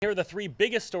Here are the 3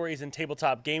 biggest stories in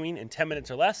tabletop gaming in 10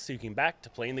 minutes or less so you can get back to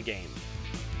playing the game.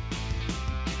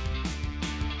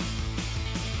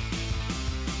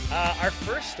 Our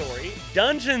first story,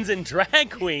 Dungeons and Drag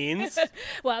Queens.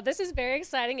 Well, this is very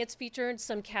exciting. It's featured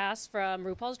some casts from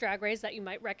RuPaul's Drag Race that you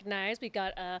might recognize. We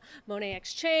got Monet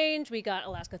Exchange, we got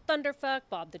Alaska Thunderfuck,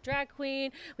 Bob the Drag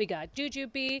Queen, we got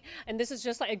Jujubee, and this is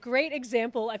just like a great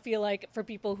example. I feel like for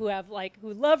people who have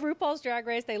who love RuPaul's Drag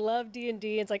Race, they love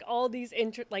D&D. It's like all these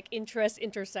interests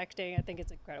intersecting. I think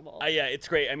it's incredible. Yeah, it's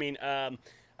great. I mean,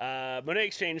 Monet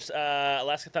Exchange,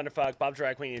 Alaska Thunderfuck, Bob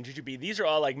Drag Queen, and Jujubee. These are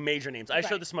all like major names. I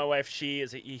showed this to my wife. She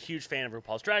is a huge fan of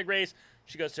RuPaul's Drag Race.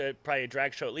 She goes to probably a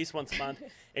drag show at least once a month,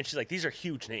 and she's like, these are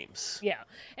huge names. Yeah,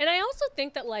 and I also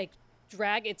think that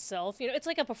drag itself, it's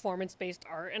like a performance-based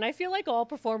art, and I feel like all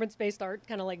performance-based art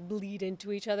kind of bleed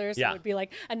into each other, so it would be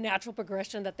like a natural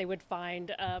progression that they would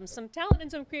find some talent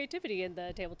and some creativity in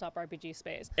the tabletop RPG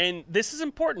space. And this is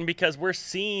important because we're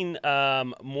seeing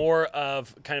more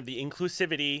of kind of the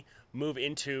inclusivity move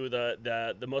into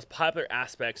the most popular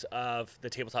aspects of the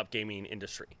tabletop gaming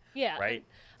industry. Yeah, right.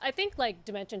 I think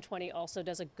Dimension 20 also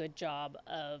does a good job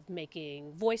of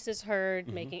making voices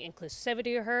heard, making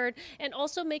inclusivity heard, and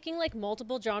also making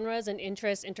multiple genres and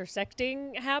interests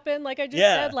intersecting happen. Like I just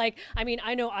said, I mean,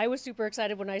 I know I was super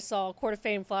excited when I saw Court of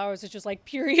Fame Flowers. It's just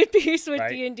period piece with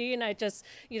D&D, and I just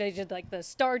did the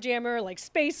Starjammer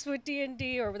space with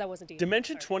D&D, or that wasn't D&D.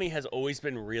 Dimension 20 has always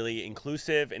been really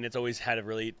inclusive, and it's always had a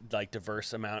really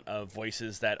diverse amount of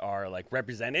voices that are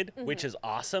represented, which is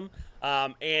awesome.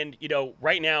 And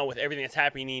right now, with everything that's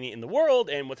happening in the world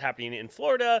and what's happening in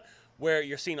Florida, where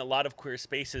you're seeing a lot of queer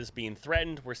spaces being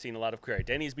threatened, we're seeing a lot of queer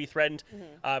identities be threatened.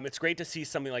 It's great to see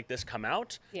something like this come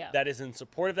out that is in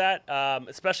support of that,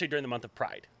 especially during the month of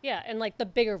Pride. Yeah, and the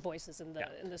bigger voices in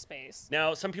the space.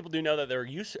 Now, some people do know that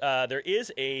there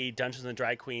is a Dungeons and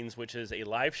Drag Queens, which is a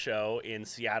live show in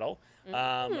Seattle.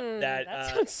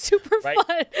 That sounds super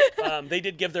fun. They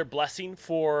did give their blessing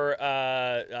for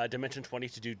Dimension 20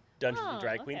 to do Dungeons and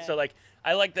Drag Queens. So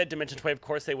I like that Dimension 20. Of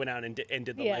course, they went out and did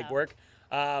the legwork.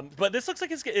 But this looks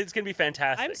like it's going to be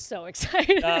fantastic. I'm so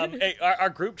excited. Our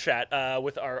group chat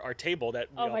with our table that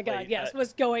my God, yes,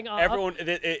 was going off. Everyone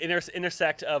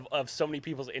intersect of so many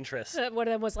people's interests. One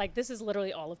of them was this is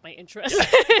literally all of my interests.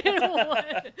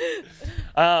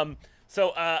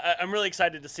 So I'm really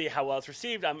excited to see how well it's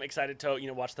received. I'm excited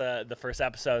to watch the first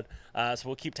episode. So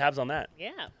we'll keep tabs on that.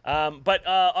 Yeah. But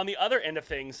on the other end of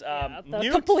things, the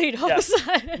complete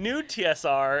opposite.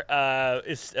 NuTSR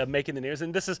is making the news,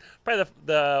 and this is probably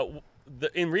the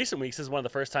in recent weeks is one of the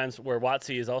first times where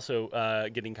WotC is also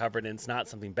getting covered, and it's not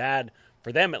something bad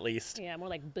for them at least. Yeah, more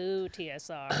like boo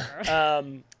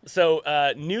TSR. So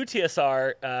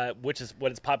NuTSR, which is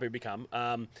what it's popularly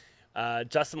become.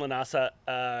 Justin Lanasa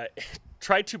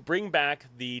tried to bring back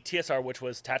the TSR, which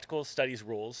was Tactical Studies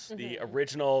Rules, the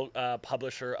original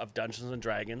publisher of Dungeons and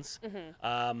Dragons,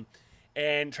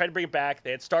 and tried to bring it back.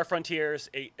 They had Star Frontiers.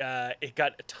 It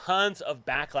got tons of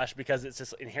backlash because it's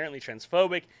just inherently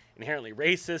transphobic, inherently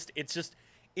racist.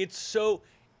 It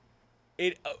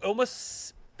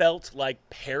almost felt like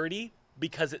parody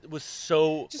because it was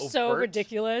so just overt. So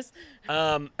ridiculous.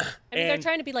 I mean, they're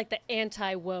trying to be the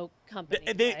anti-woke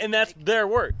company. And that's their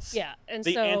words. Yeah, and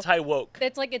the so anti-woke.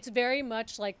 It's very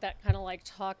much that kind of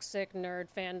toxic nerd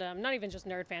fandom. Not even just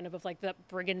nerd fandom, but that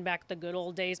bringing back the good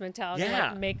old days mentality.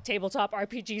 Yeah. Make tabletop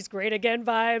RPGs great again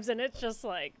vibes, and it's just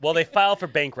Well, they filed for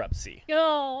bankruptcy.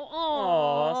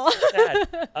 Oh,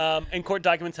 sad. And court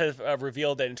documents have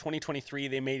revealed that in 2023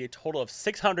 they made a total of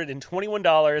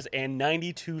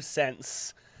 $621.92.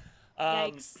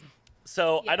 Yikes.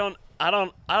 So yeah. I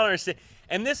don't understand.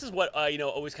 And this is what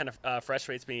always kind of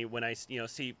frustrates me when I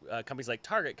see companies like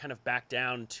Target kind of back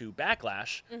down to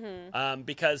backlash,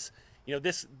 because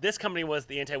this company was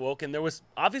the anti-woke, and there was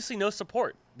obviously no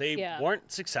support. They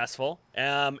weren't successful,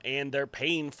 and they're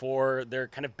paying for their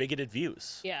kind of bigoted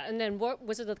views. Yeah, and then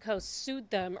Wizards of the Coast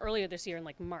sued them earlier this year in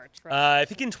March, right? I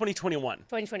think in 2021.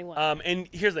 2021. And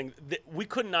here's the thing. We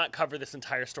could not cover this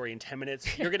entire story in 10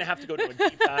 minutes. You're going to have to go to a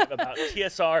deep dive about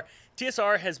TSR.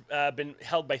 TSR has been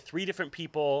held by 3 different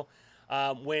people.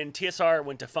 When TSR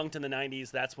went defunct in the 90s,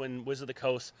 that's when Wizards of the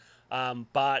Coast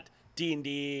bought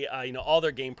D&D, all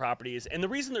their game properties. And the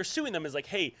reason they're suing them is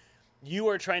hey, you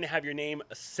are trying to have your name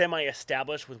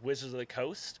semi-established with Wizards of the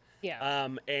Coast. Yeah.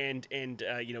 And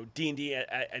D&D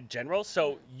in general.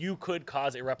 So you could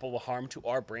cause irreparable harm to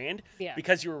our brand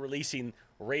because you were releasing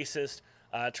racist,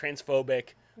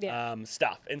 transphobic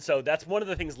stuff. And so that's one of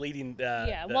the things leading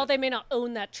while they may not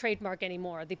own that trademark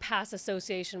anymore, the past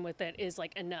association with it is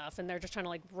enough, and they're just trying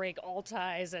to break all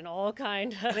ties and all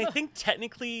kind of. And I think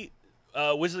technically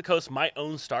Wizards of the Coast might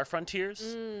own Star Frontiers.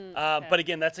 Okay. But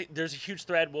again, there's a huge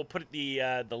thread. We'll put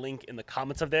the link in the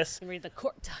comments of this Read the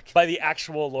court document. by the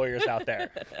actual lawyers out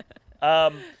there.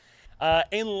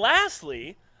 And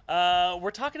lastly,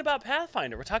 we're talking about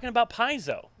Pathfinder. We're talking about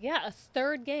Paizo. Yeah, a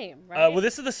third game, right? Well,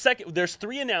 this is the second. There's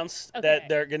 3 announced that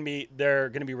they're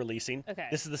gonna be releasing. Okay.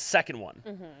 This is the second one.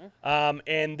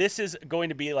 And this is going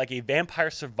to be like a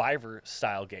Vampire Survivor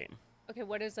style game. Okay,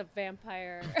 what is a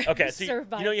vampire? Okay, so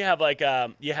you have like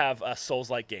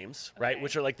Souls-like games, right? Okay.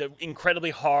 Which are like the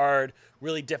incredibly hard,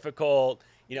 really difficult.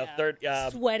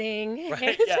 Sweating.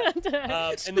 Right, yeah.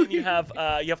 And then you have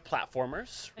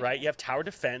platformers, right? You have tower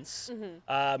defense.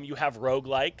 You have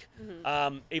roguelike.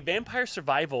 A Vampire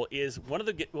Survival is one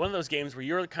of those games where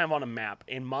you're kind of on a map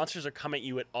and monsters are coming at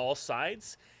you at all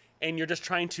sides, and you're just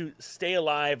trying to stay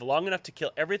alive long enough to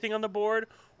kill everything on the board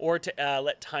or to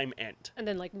let time end. And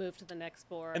then like move to the next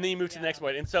board. And then you move to the next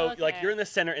board. And so like you're in the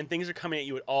center and things are coming at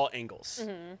you at all angles.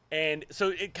 And so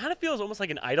it kind of feels almost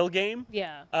like an idle game.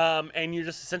 Yeah. And you're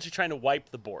just essentially trying to wipe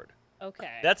the board.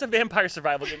 Okay. That's a Vampire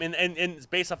Survival game, and it's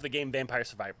based off the game Vampire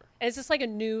Survivor. Is this like a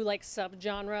new like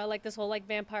subgenre, like this whole like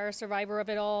Vampire Survivor of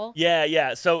it all?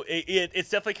 Yeah. So it's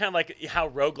definitely kind of like how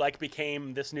roguelike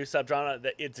became this new subgenre.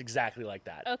 That it's exactly like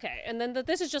that. Okay, and then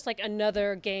this is just like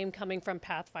another game coming from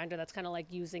Pathfinder that's kind of like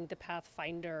using the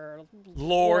Pathfinder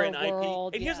lore and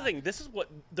world. IP. And here's the thing: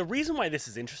 the reason why this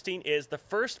is interesting is the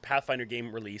first Pathfinder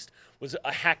game released was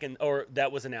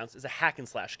that was announced as a hack and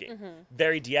slash game,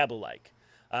 very Diablo-like.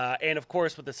 And of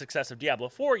course, with the success of Diablo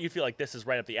 4, you feel like this is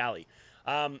right up the alley.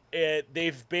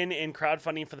 They've been in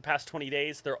crowdfunding for the past 20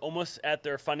 days. They're almost at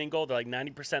their funding goal. They're like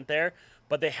 90% there,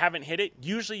 but they haven't hit it.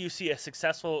 Usually you see a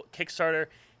successful Kickstarter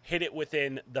hit it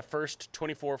within the first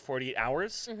 24, 48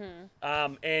 hours.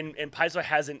 And Paizo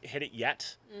hasn't hit it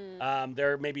yet.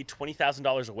 They're maybe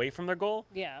 $20,000 away from their goal.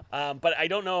 Yeah. But I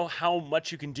don't know how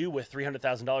much you can do with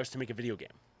 $300,000 to make a video game.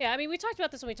 Yeah, I mean, we talked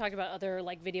about this when we talked about other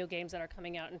like video games that are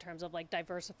coming out in terms of like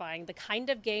diversifying the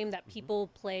kind of game that people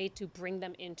play to bring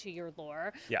them into your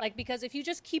lore. Yeah. Like, because if you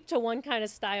just keep to one kind of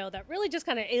style, that really just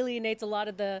kind of alienates a lot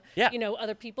of the,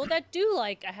 other people that do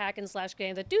like a hack and slash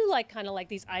game, that do like kind of like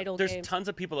these idle games. There's tons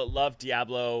of people that love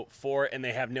Diablo 4 and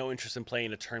they have no interest in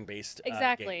playing a turn-based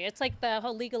Exactly. game. It's like the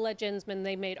whole League of Legends when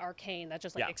they made Arcane that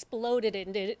just like exploded it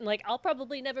and did it. And, like, I'll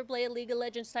probably never play a League of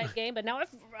Legends type game, but now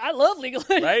I love League of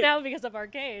Legends now because of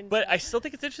Arcane. But I still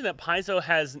think it's interesting that Paizo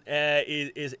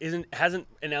hasn't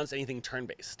announced anything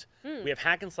turn-based. We have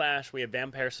hack and slash, we have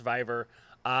Vampire Survivor.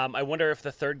 I wonder if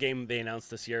the third game they announced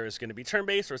this year is going to be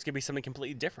turn-based or it's going to be something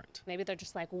completely different. Maybe they're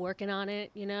just like working on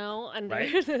it, and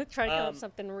right? trying to come up with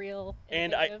something real.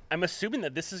 And I'm assuming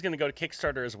that this is going to go to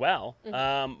Kickstarter as well. And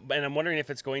I'm wondering if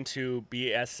it's going to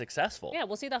be as successful. Yeah,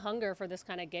 we'll see the hunger for this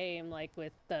kind of game, like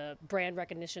with the brand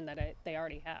recognition that they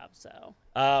already have. So.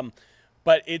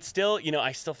 But it's still,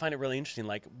 I still find it really interesting.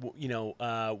 Like,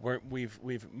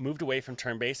 we've moved away from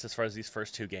turn-based as far as these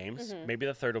first 2 games. Maybe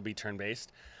the third will be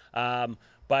turn-based.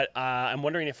 But I'm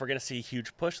wondering if we're going to see a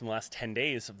huge push in the last 10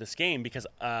 days of this game because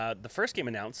the first game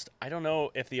announced, I don't know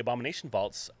if the Abomination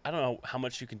Vaults, I don't know how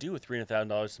much you can do with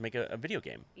 $300,000 to make a video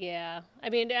game. Yeah. I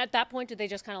mean, at that point, did they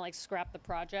just kind of like scrap the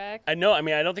project? I don't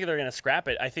think they're going to scrap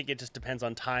it. I think it just depends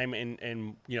on time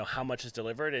and how much is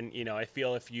delivered. And, I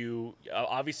feel if you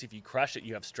crush it,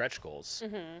 you have stretch goals.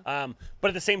 But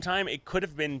at the same time, it could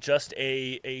have been just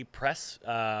a press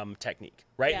technique,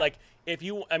 right? Yeah. Like,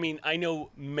 I know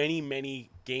many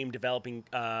game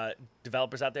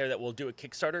developers out there that will do a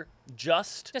Kickstarter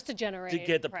just to generate to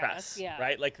get the press,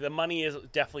 right? Like the money is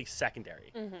definitely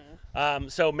secondary.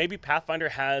 So maybe Pathfinder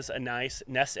has a nice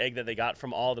nest egg that they got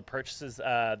from all the purchases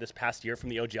this past year from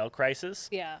the OGL crisis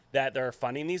that they're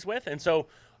funding these with. And so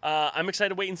I'm excited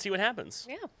to wait and see what happens.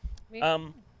 Yeah.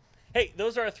 Hey,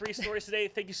 those are our 3 stories today.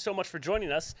 Thank you so much for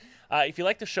joining us. If you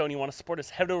like the show and you want to support us,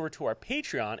 head over to our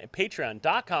Patreon at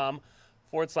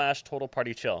patreon.com/Total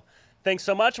Party Chill. Thanks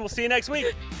so much, and we'll see you next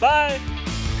week. Bye.